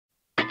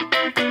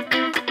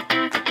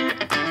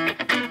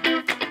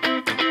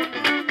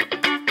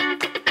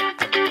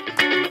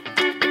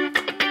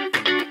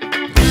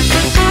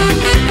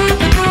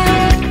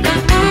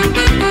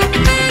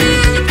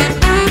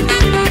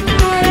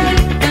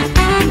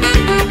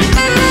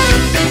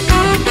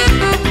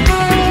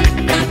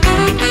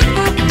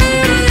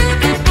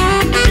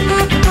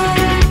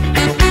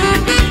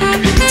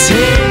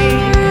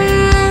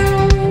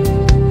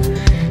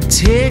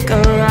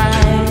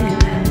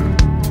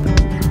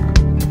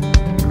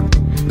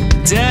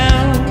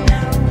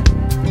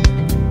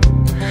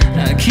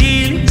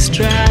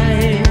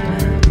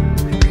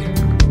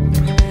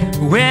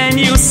When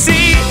you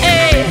see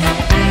it,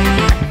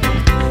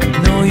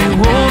 no, you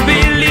won't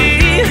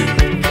believe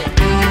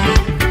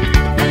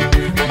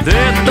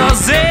that the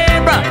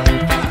zebra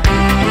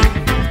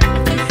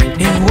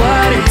is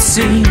what it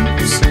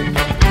seems.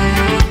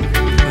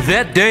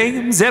 That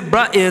damn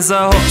zebra is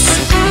a horse.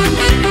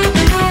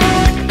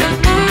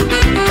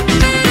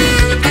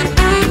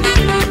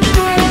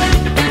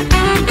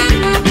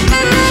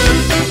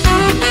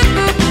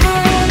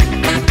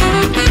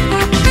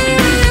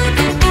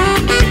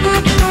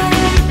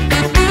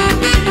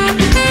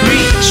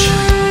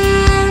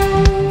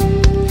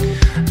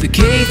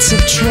 Gates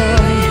of Troy,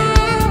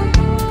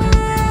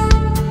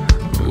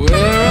 where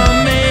a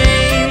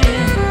man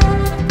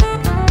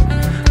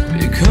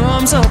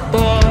becomes a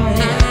boy.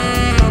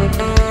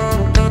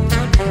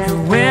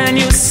 And when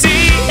you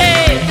see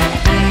it,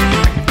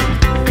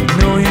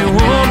 no, you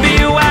won't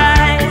be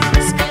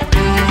wise,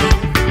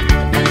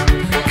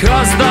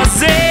 'cause the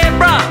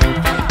zebra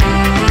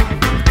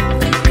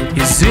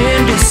is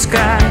in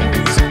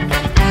disguise.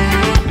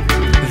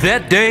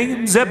 That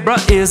damn zebra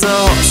is a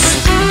horse.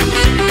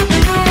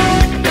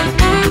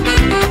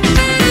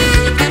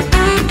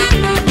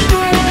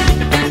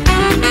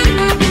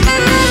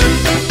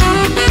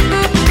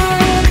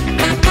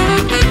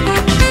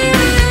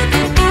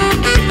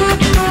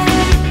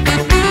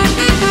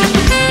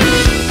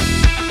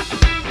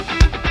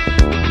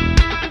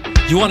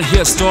 You wanna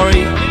hear a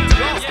story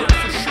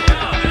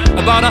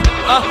about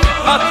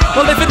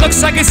well, if it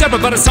looks like a zebra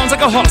but it sounds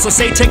like a horse, I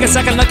say take a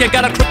second look, it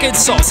got a crooked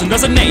source and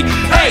does a name.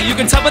 Hey, you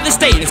can tell by the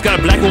state, it's got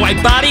a black and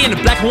white body and a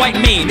black and white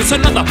mane. It's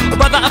another, a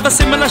brother of a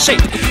similar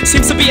shape,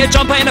 seems to be a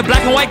jumper in a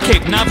black and white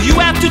cape. Now if you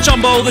have to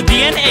jumble the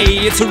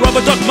DNA, it's a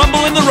rubber duck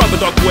mumble in the rubber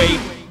duck way.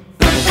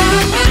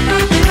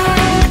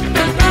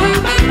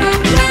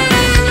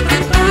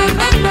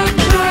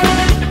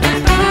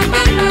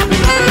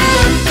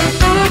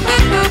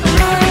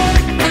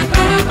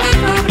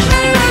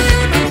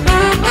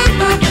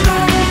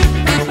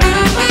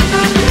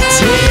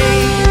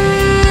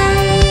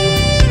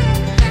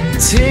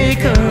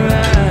 Take a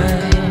ride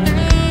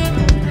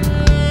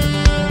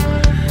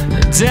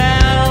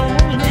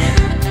down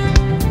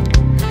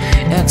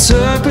at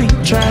Turkey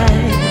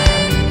Drive,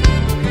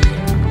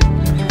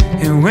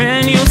 and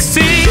when you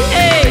see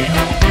it,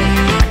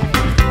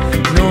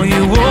 no,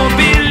 you won't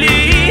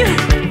believe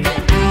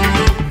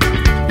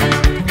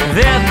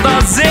that the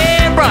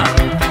zebra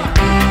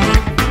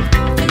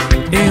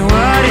ain't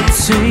what it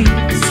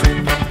seems.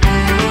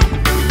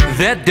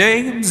 That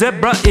damn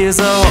zebra is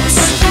a horse.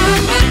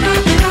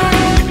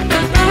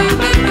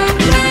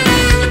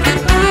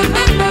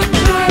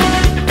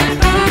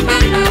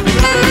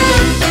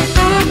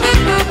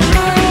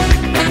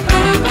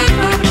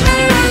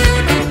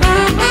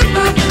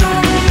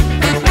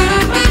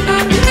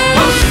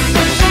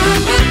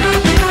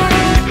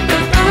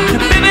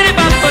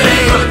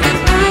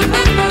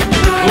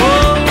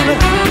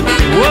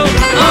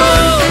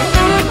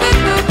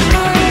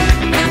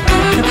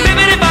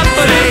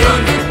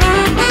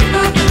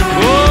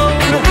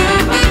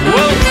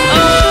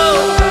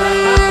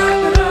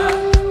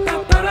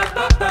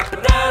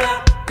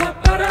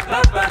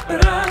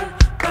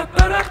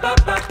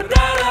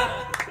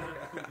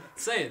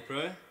 Say it,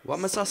 bro. What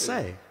must I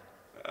say?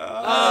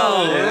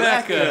 Oh,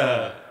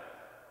 lekker!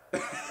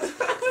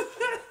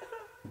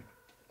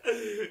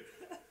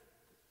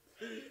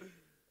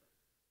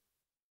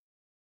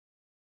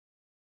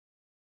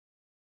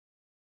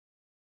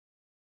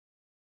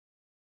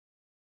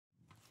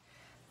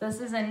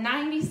 This is a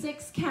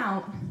 96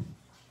 count,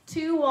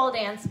 2-wall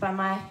dance by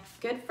my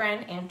good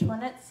friend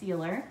Antoinette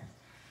Seiler.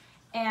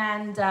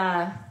 And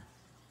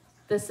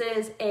this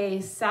is a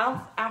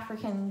South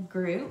African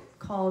group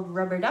called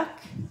Rubber Duck.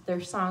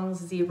 Their song's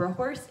Zebra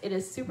Horse. It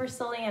is super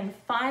silly and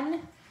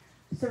fun.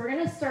 So we're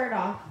gonna start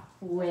off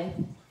with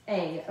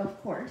A,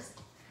 of course.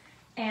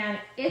 And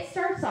it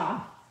starts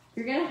off,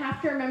 you're gonna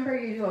have to remember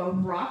you do a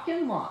rock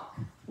and lock.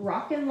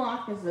 Rock and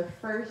lock is the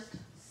first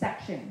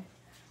section.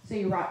 So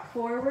you rock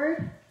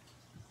forward,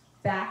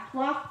 back,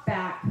 lock,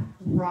 back,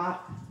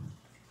 rock,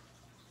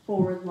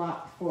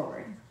 lock,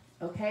 forward.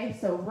 Okay,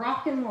 so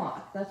rock and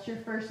lock, that's your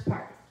first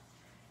part.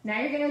 Now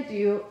you're gonna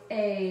do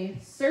a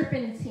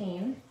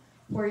serpentine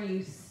where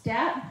you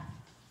step,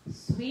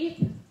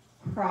 sweep,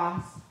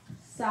 cross,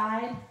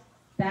 side,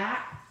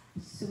 back,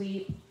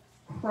 sweep,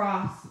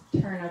 cross,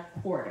 turn a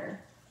quarter.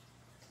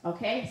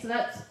 Okay, so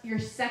that's your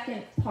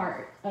second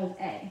part of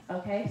A.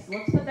 Okay, so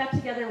let's put that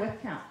together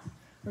with count.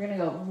 We're gonna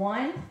go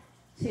 1,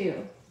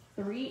 2,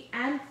 3,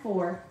 and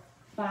 4,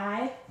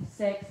 5,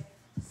 6,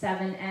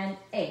 7, and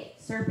 8.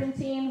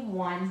 Serpentine,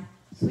 1,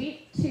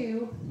 sweep,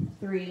 2,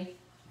 3,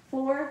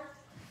 4,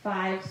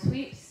 5,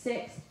 sweep,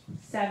 6,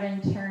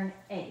 7, turn,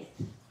 8.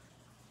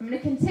 I'm going to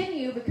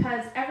continue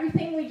because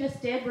everything we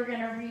just did, we're going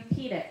to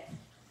repeat it.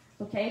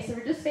 Okay, so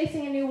we're just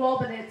facing a new wall,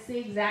 but it's the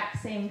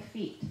exact same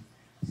feet.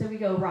 So we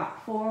go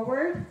rock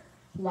forward,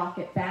 lock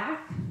it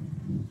back,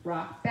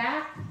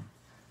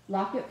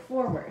 lock it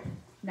forward.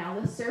 Now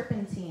the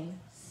serpentine,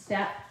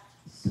 step,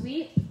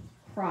 sweep,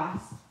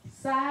 cross,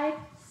 side,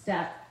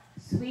 step,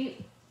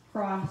 sweep,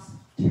 cross,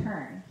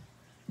 turn.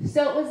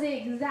 So it was the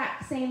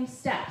exact same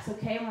steps,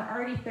 okay, and we're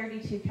already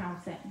 32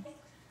 counts in.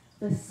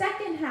 The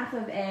second half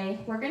of A,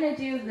 we're going to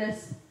do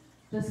this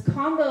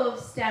combo of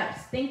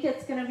steps. Think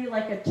it's going to be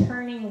like a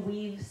turning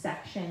weave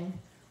section.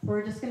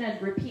 We're just going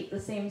to repeat the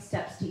same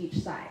steps to each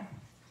side.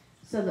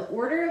 So the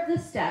order of the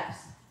steps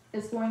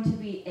is going to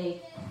be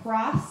a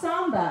cross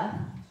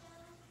samba,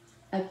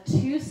 a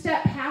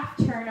 2-step half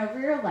turn over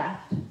your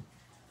left,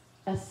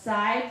 a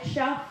side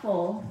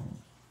shuffle,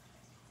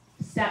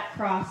 step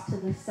cross to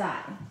the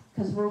side,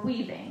 because we're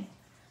weaving.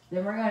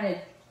 Then we're going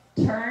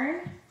to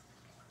turn,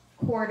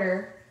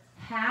 quarter,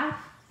 half,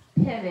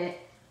 pivot,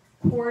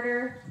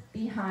 quarter,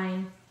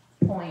 behind,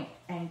 point,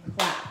 and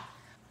clap.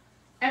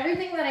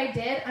 Everything that I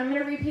did, I'm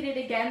going to repeat it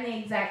again, the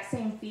exact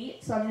same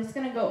feet, so I'm just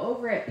going to go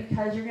over it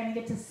because you're going to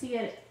get to see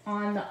it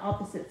on the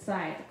opposite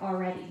side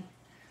already.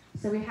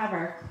 So we have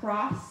our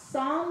cross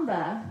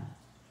samba,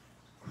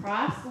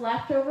 cross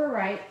left over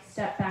right,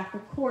 step back a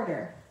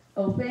quarter,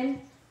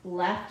 open,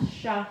 left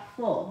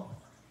shuffle.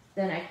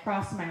 Then I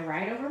cross my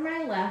right over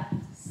my left,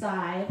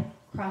 side,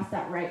 cross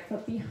that right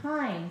foot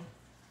behind,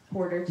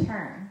 quarter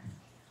turn.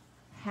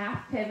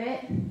 Half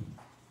pivot,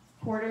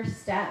 quarter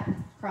step,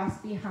 cross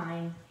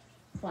behind,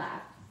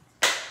 clap.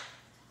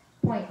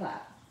 Point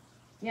clap.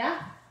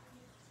 Yeah?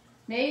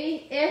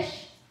 Maybe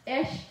ish.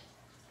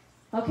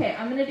 Okay,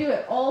 I'm going to do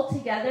it all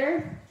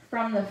together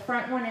from the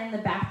front one and the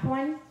back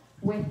one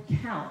with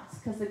counts,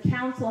 because the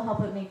counts will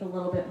help it make a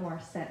little bit more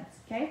sense,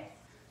 okay?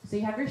 So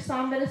you have your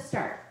samba to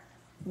start.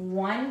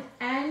 1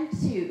 and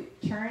 2,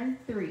 turn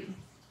 3,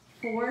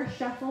 4,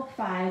 shuffle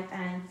 5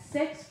 and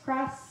 6,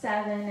 cross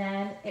 7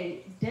 and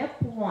 8,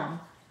 dip 1,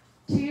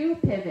 2,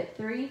 pivot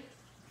 3,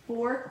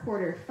 4,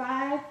 quarter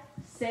 5,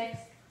 6,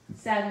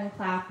 7,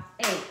 clap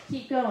 8.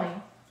 Keep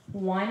going.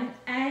 1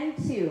 and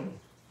 2,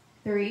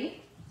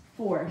 3,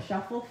 4,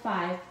 shuffle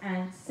 5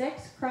 and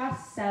 6,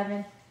 cross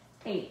 7,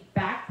 8,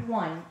 back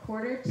 1,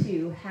 quarter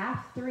 2,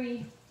 half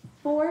 3,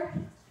 4,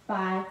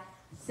 5,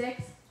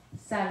 6,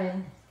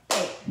 7,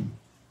 8.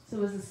 So it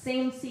was the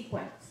same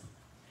sequence.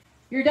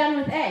 You're done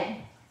with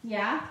A,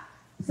 yeah?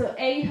 So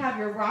A, you have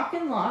your rock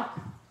and lock,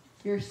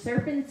 your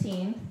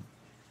serpentine,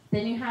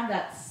 then you have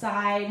that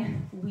side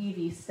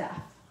weavy stuff,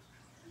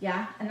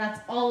 yeah? And that's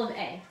all of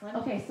A.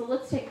 Okay, so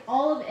let's take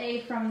all of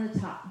A from the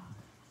top.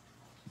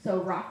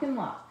 So rock and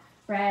lock,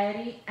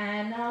 ready,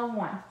 and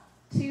 1,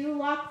 2,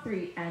 lock,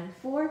 3, and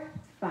 4,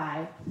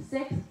 5,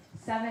 6,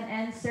 7,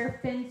 and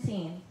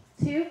serpentine,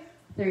 2,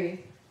 3,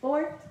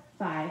 4,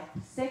 5,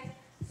 6,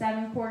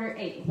 7, quarter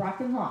 8, rock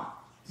and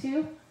lock,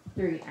 2,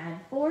 3, and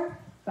 4,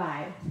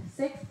 5,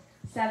 6,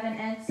 7,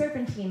 and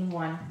serpentine,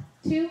 1,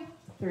 2,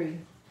 3,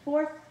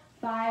 4,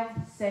 5,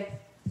 6,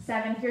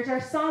 7. Here's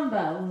our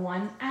samba,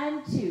 1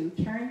 and 2,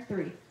 turn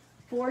 3,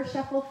 4,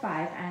 shuffle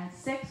 5 and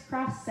 6,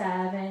 cross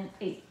 7,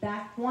 8,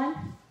 back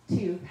 1,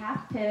 2,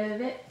 half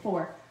pivot,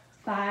 4,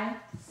 5,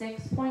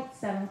 6, point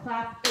 7,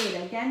 clap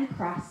 8. Again,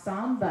 cross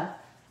samba,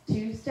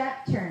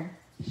 2-step turn,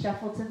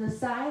 shuffle to the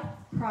side,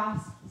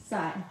 cross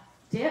side,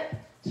 dip,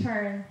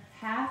 turn,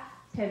 half,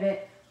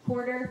 pivot,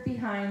 quarter,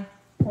 behind,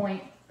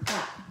 point,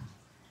 clap.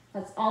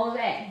 That's all of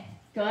A.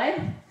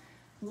 Good?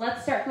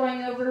 Let's start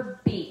going over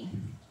B.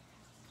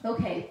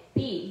 Okay,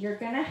 B, you're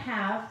going to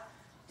have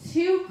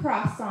 2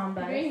 cross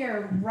samba. You're doing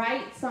your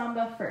right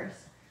samba first.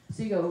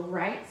 So you go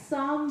right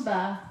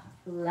samba,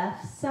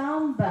 left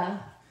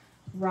samba,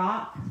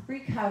 rock,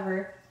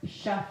 recover,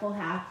 shuffle,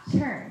 half,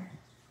 turn.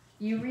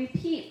 You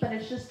repeat, but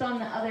it's just on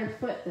the other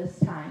foot this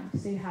time.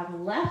 So you have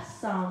left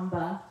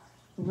samba,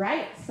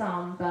 right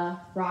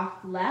samba, rock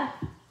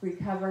left,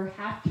 recover,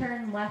 half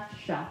turn, left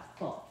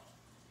shuffle.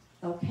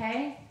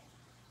 Okay?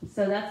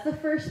 So that's the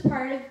first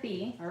part of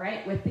B, all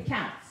right, with the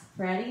counts.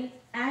 Ready?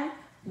 And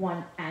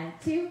 1 and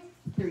 2,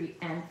 3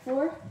 and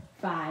 4,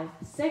 5,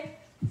 6,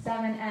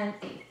 7 and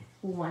 8.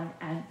 1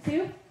 and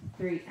 2,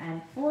 3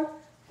 and 4,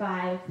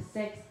 5,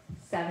 6,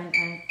 7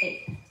 and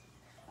 8.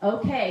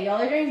 Okay,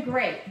 y'all are doing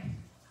great.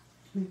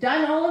 We've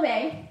done all of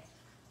A.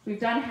 We've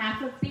done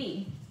half of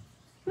B.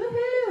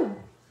 Woohoo!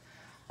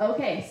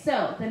 Okay,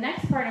 so the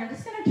next part, I'm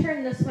just going to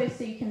turn this way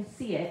so you can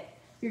see it.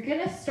 You're going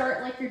to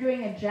start like you're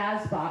doing a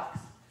jazz box.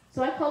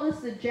 So I call this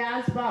the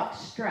jazz box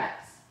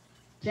struts.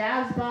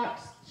 Jazz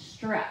box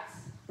struts.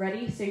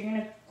 Ready? So you're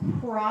going to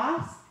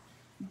cross,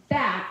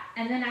 back,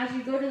 and then as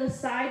you go to the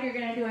side, you're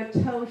going to do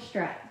a toe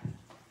strut.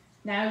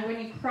 Now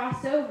when you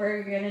cross over,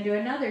 you're going to do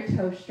another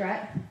toe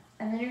strut,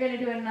 and then you're going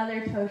to do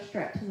another toe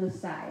strut to the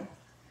side.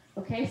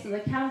 Okay, so the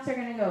counts are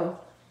gonna go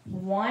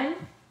 1,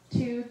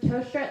 2,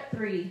 toe strut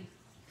 3,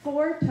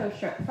 4, toe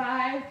strut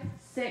 5,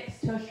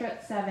 6, toe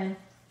strut 7,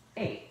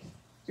 8.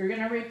 You're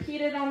gonna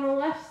repeat it on the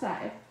left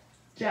side.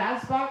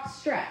 Jazz box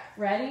strut,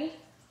 ready?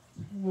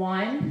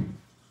 1,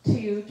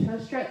 2, toe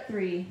strut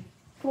 3,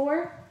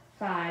 4,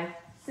 5,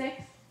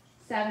 6,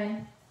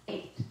 7,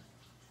 8.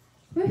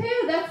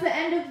 Woohoo, that's the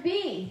end of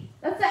B.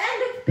 That's the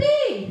end of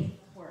B.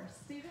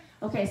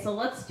 Okay, so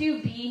let's do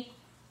B,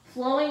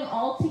 flowing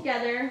all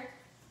together,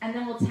 and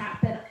then we'll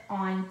tap it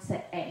on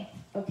to A.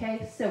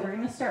 Okay, so we're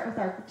gonna start with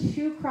our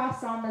 2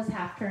 cross sambas,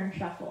 half turn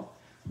shuffle.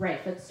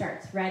 Right foot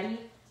starts,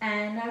 ready,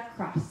 and a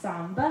cross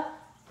samba,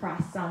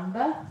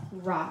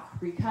 rock,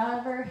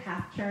 recover,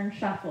 half turn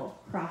shuffle,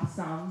 cross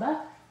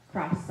samba,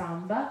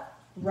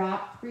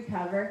 rock,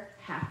 recover,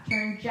 half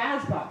turn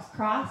jazz box,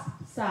 cross,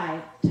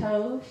 side,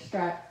 toe,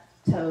 strut,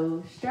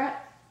 toe, strut,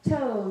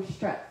 toe,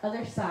 strut,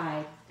 other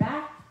side,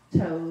 back,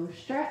 toe,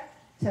 strut,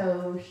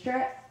 toe,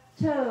 strut,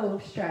 toe,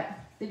 strut.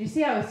 Did you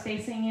see I was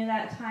facing you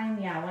that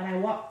time? Yeah, when I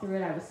walked through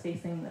it, I was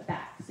facing the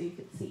back so you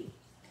could see.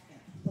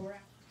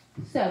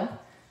 So,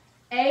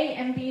 A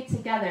and B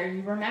together,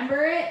 you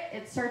remember it?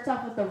 It starts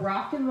off with the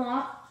rock and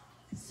lock,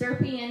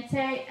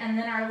 serpiente, and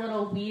then our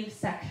little weave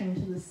section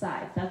to the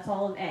side. That's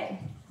all of A.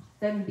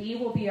 Then B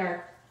will be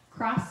our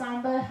cross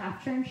samba,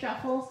 half turn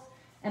shuffles,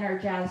 and our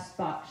jazz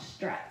box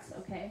struts,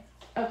 okay?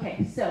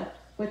 Okay, so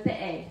with the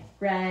A,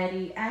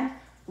 ready, and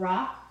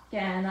rock,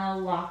 and a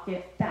lock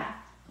it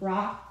back.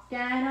 Rock,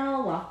 and a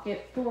lock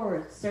it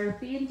forward.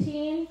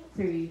 Serpentine,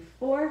 3,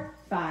 4,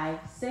 5,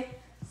 6,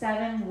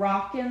 7,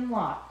 rock and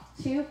lock.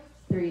 2,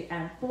 3,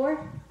 and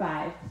 4,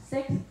 5,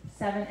 6,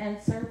 7,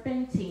 and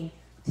serpentine.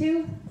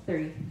 2,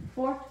 3,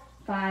 4,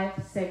 5,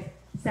 6,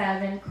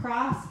 7,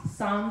 cross,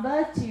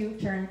 samba, 2,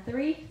 turn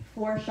 3,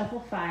 4, shuffle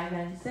 5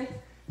 and 6,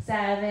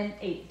 7,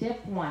 8,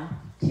 dip 1,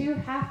 2,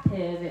 half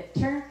pivot,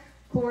 turn,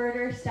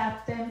 quarter,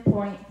 step and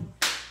point,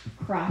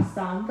 cross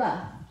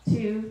samba,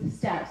 2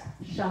 steps,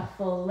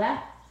 shuffle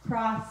left,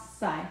 cross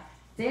side,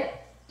 dip,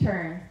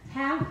 turn,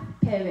 half,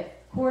 pivot,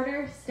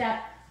 quarter,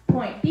 step,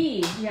 point.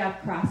 B, we have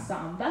cross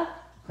samba,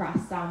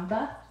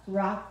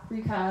 rock,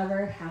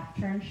 recover, half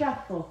turn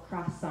shuffle,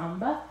 cross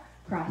samba,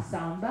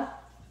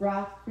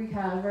 rock,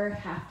 recover,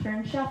 half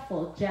turn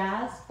shuffle,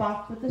 jazz,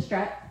 box with the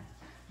strut,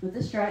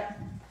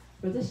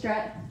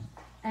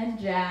 and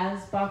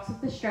jazz, box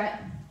with the strut,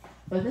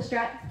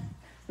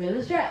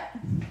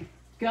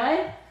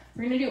 Good?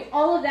 We're gonna do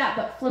all of that,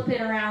 but flip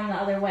it around the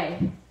other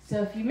way.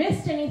 So if you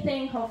missed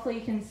anything, hopefully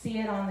you can see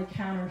it on the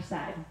counter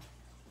side.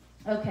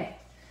 Okay,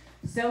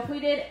 so if we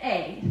did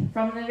A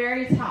from the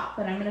very top,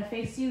 but I'm gonna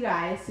face you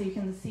guys so you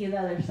can see the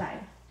other side.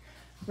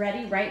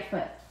 Ready, right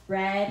foot.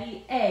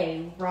 Ready,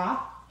 A,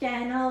 rock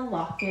and a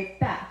lock it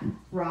back.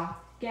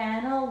 Rock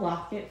and a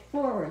lock it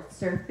forward.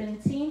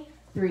 Serpentine,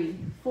 3,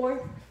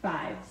 4,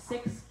 5,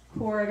 6,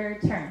 quarter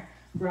turn.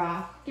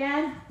 Rock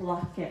and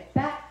lock it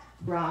back.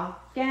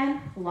 Rock and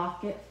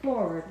lock it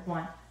forward.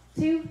 1,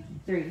 2,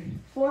 3,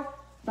 4,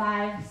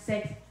 5,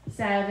 6,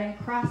 7,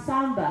 cross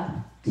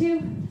samba.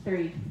 2,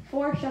 3,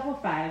 4, shuffle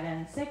 5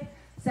 and 6,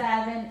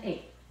 7,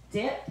 8.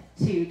 Dip,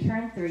 2,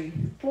 turn 3,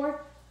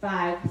 4,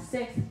 5,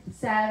 6,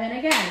 7.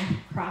 Again,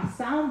 cross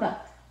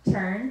samba.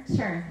 Turn,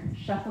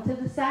 shuffle to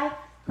the side,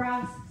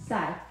 cross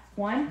side.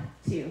 1,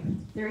 2,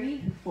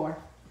 3, 4,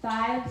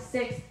 5,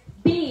 6.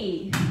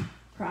 B,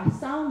 cross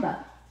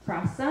samba,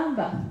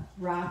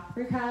 rock,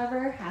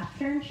 recover, half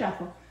turn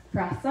shuffle,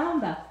 cross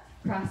samba,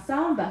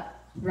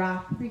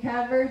 rock,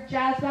 recover,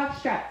 jazz box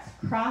struts,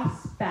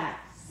 cross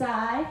back,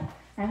 side,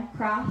 and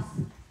cross,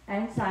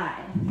 and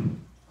side,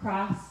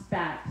 cross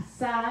back,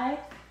 side,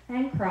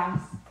 and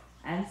cross,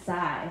 and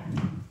side.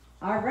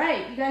 All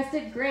right, you guys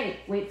did great.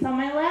 Weights on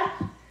my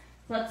left.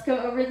 Let's go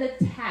over the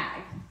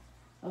tag.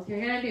 Okay,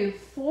 you're gonna do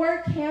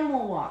 4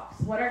 camel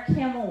walks. What are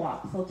camel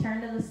walks? I'll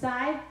turn to the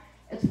side.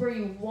 It's where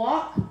you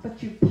walk,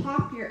 but you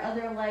pop your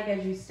other leg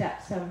as you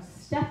step. So I'm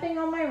stepping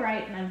on my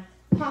right and I'm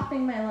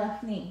popping my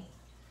left knee.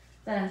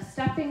 Then I'm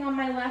stepping on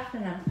my left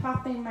and I'm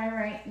popping my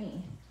right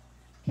knee.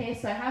 Okay,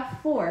 so I have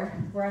 4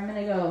 where I'm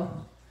gonna go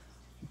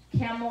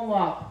camel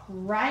walk,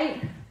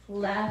 right,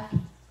 left,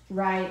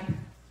 right,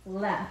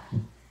 left.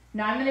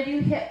 Now I'm gonna do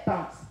hip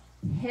bumps.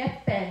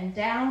 Hip and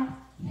down,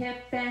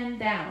 hip and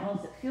down.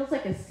 Well, it feels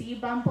like a C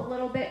bump a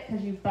little bit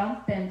because you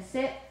bump and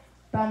sit,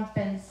 bump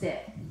and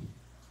sit.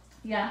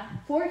 Yeah,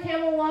 4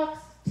 camel walks,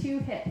 2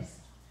 hips.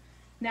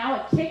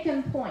 Now a kick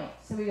and point.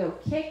 So we go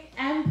kick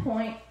and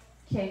point,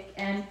 kick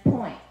and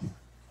point.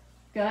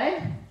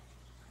 Good?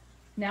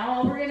 Now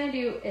all we're gonna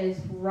do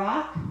is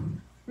rock,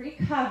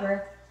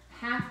 recover,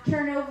 half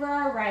turn over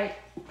our right,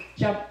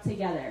 jump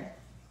together.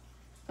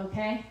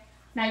 Okay?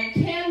 Now you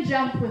can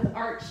jump with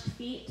arched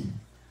feet,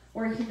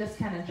 or you can just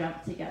kind of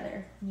jump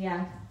together.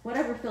 Yeah,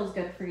 whatever feels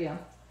good for you.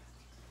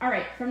 All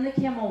right, from the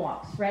camel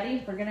walks,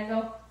 ready? We're gonna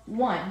go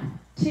 1,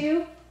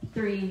 2,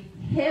 3,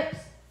 hips,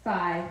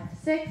 5,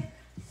 6,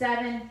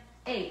 7,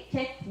 8.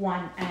 Kick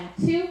 1 and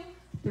 2,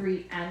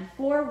 3 and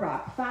 4,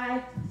 rock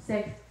 5,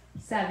 6,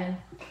 7,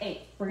 8.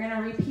 We're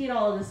gonna repeat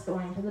all of this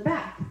going to the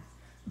back.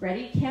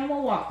 Ready?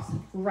 Camel walks.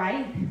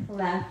 Right,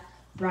 left,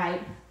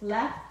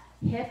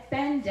 hip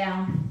and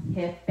down,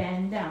 hip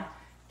and down.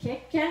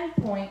 Kick and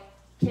point,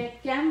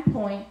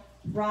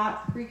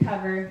 rock,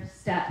 recover,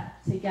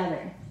 step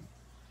together.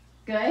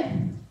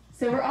 Good?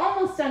 So we're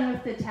almost done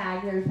with the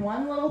tag. There's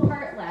one little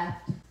part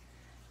left.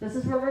 This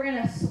is where we're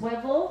gonna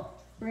swivel.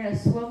 We're gonna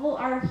swivel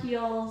our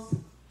heels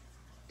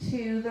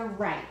to the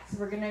right. So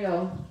we're gonna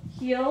go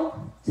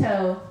heel,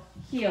 toe,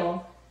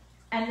 heel.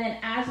 And then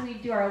as we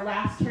do our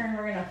last turn,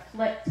 we're gonna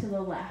flip to the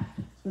left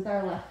with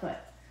our left foot.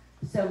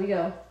 So we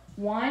go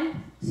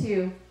 1,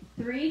 2,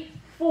 3,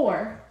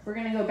 4. We're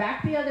gonna go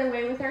back the other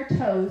way with our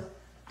toes.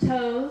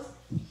 Toes,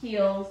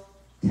 heels,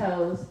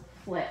 toes,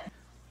 flip.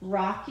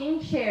 Rocking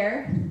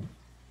chair,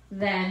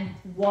 then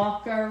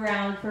walk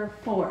around for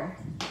 4.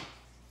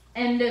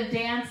 End of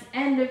dance,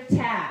 end of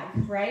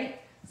tag, right?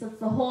 So it's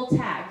the whole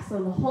tag.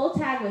 So the whole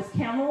tag was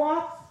camel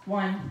walks.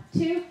 1,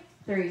 2,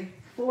 3,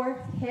 4,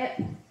 hip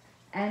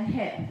and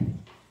hip.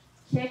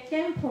 Kick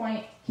and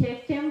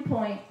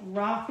point,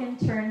 rock and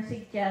turn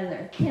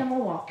together.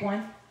 Camel walk.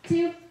 1,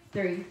 2,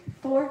 3,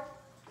 4.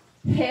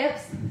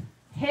 Hips,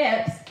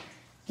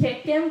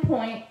 kick and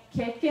point,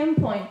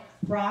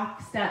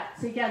 rock, step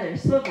together.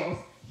 Swivels.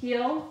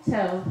 Heel,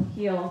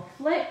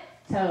 flip,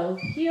 toe,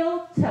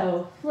 heel,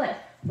 toe, flip.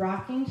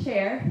 Rocking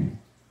chair,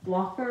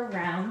 walk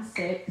around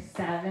 6,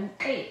 7,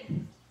 8.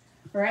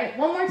 All right,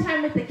 one more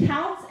time with the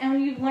counts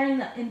and you've learned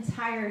the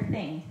entire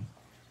thing.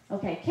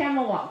 Okay,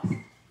 camel walks.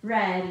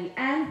 Ready,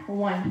 and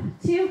 1,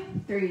 2,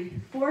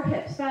 3, 4,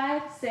 hips,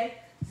 5, 6,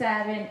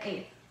 7,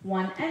 8.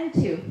 1 and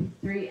 2,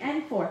 3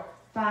 and 4,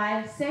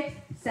 5, 6,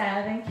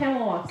 7.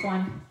 Camel walks.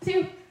 1,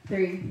 2,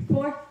 3,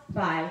 4,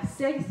 5,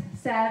 6,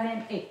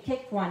 7, 8.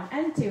 Kick 1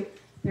 and 2,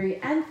 3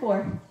 and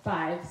 4,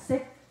 5,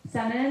 6,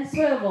 7, and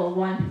swivel.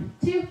 1,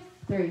 2,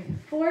 3,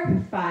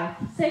 4, 5,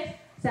 6,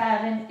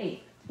 7,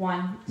 8.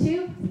 1,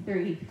 2,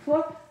 3,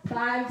 4,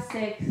 5,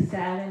 6,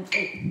 7,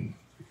 8.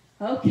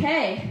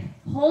 Okay,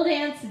 whole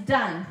dance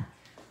done.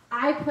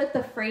 I put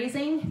the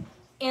phrasing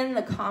in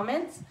the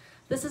comments.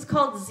 This is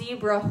called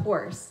zebra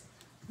horse.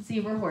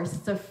 Zebra horse.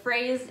 It's a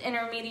phrased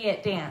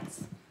intermediate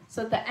dance.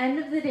 So at the end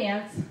of the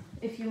dance,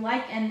 if you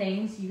like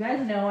endings, you guys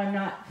know I'm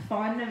not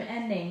fond of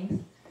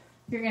endings.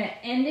 You're going to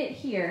end it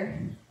here.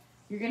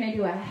 You're going to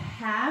do a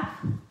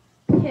half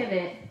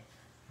pivot,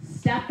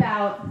 step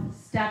out,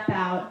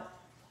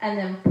 and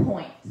then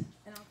point.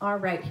 All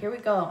right, here we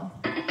go.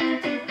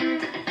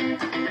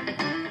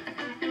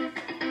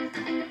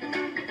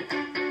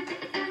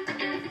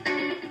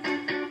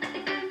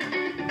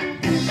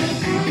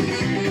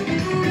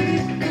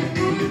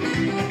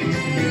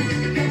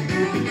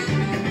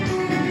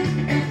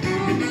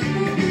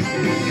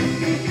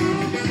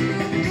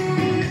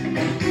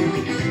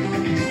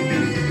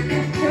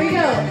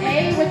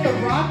 With the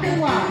rock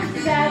and lock,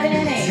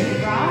 7,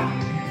 8, rock,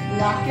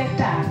 lock it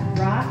back,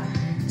 rock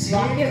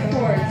it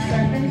forward,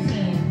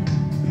 serpentine,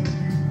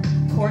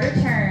 quarter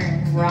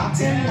turn, rock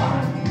and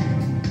lock,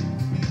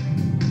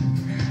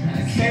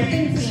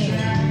 serpentine,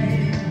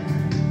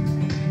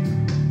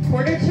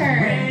 quarter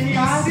turn,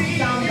 cross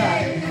samba,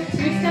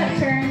 2-step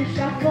turn,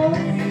 shuffle,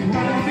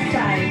 cross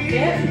side,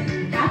 dip,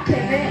 half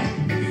pivot,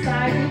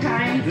 side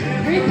behind,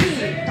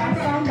 repeat, cross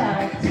samba,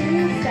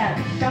 2-step,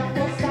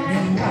 shuffle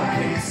side, cross,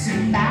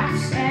 back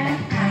and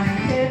half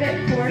pivot,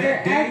 quarter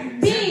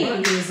and B.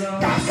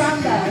 Cross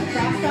samba,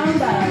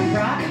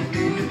 rock,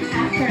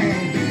 half turn.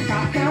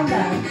 Cross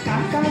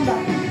samba,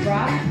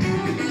 rock,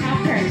 half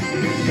turn.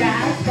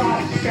 Jazz,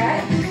 box,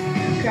 stretch.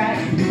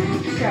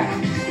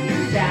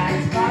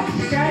 Jazz, box,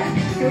 stretch.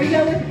 Here we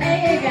go with A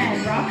again,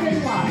 rock and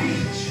lock.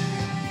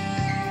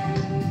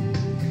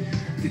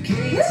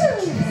 Woo!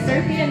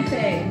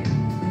 Serpiente.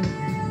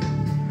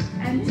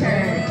 And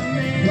turn,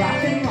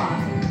 rock and lock.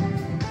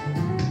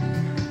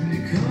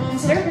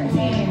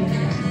 Serpentine,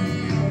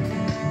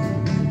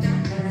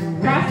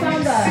 cross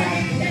samba,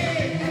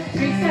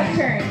 3-step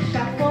turn,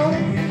 shuffle,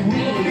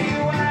 weave,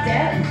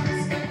 dip,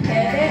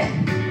 pivot,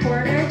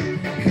 quarter,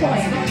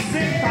 point,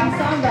 cross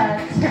samba,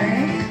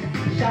 turn,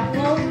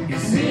 shuffle,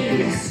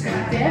 weave,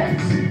 dip,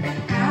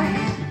 half,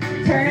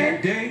 turn,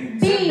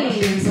 beat,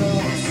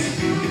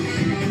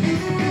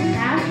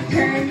 half,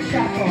 turn,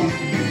 shuffle,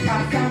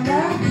 cross samba,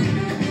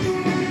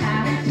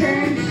 half,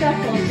 turn,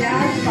 shuffle,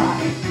 jazz box,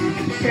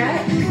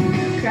 stretch,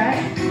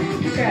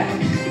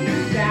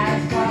 jazz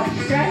walk,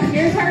 stretch.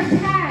 Here's our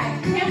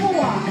tag, camel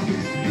walk,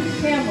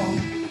 camel,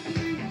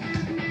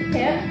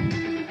 hip,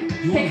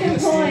 kick and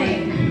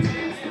point,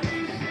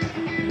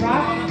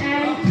 rock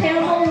and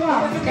camel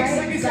walk, right,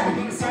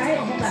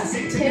 left,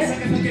 hip, kick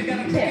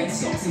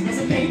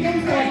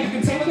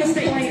and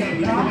point,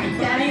 rock,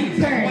 down,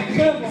 turn,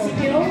 swivel,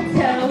 heel,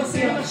 toe,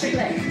 flip,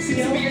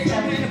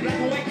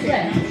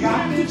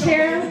 rocking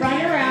chair, run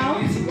around,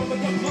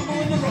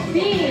 B.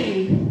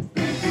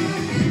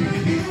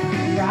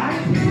 Rock,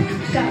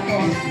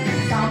 shuffle,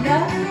 samba,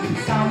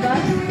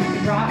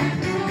 rock,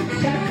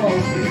 shuffle,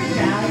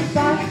 jazz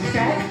box,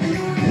 stretch,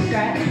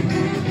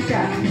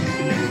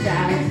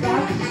 jazz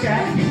box,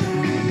 stretch.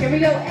 Here we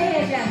go, A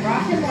again,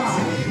 rock and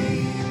lock.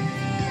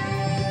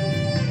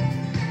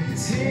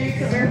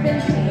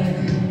 serpentine,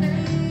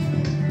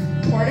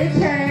 quarter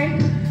turn,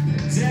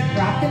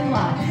 rock and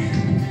lock,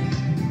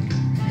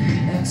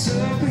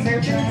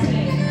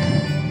 serpentine,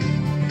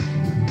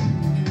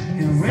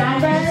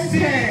 samba and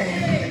turn,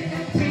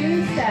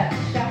 two-step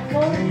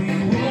shuffle,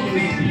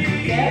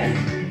 weave, dip,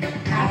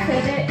 half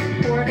pivot,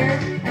 quarter,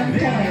 and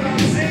point.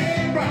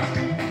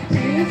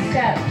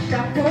 Two-step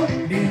shuffle,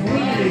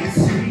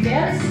 weave,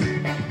 dip,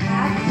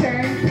 half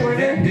turn,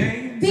 quarter,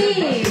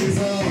 beads.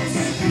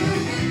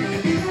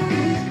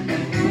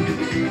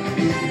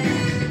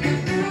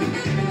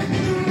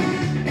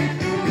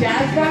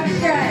 Jazz rock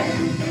strut.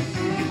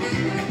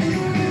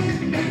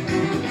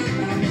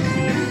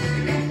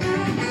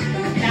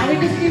 Now we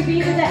just do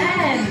beat at the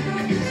end.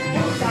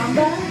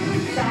 Samba,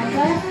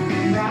 samba,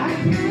 rock,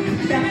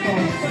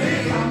 shuffle.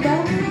 Samba,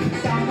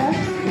 samba,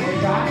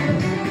 rock,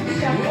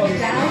 shuffle.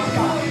 Jazz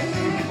box.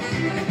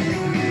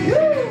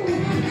 Woo!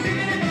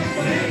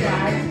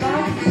 Jazz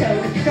box,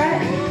 toe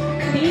strut.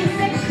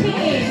 D16.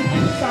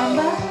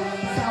 Samba,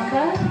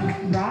 samba,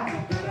 rock,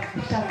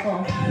 shuffle.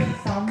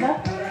 Samba,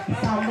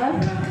 samba,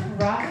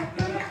 rock,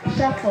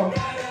 shuffle.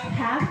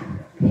 Half,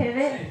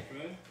 pivot,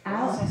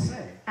 out,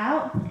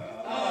 out,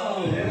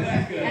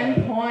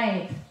 and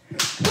point.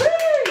 Woo!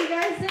 You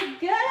guys did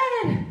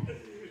good!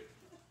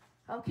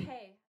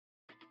 Okay.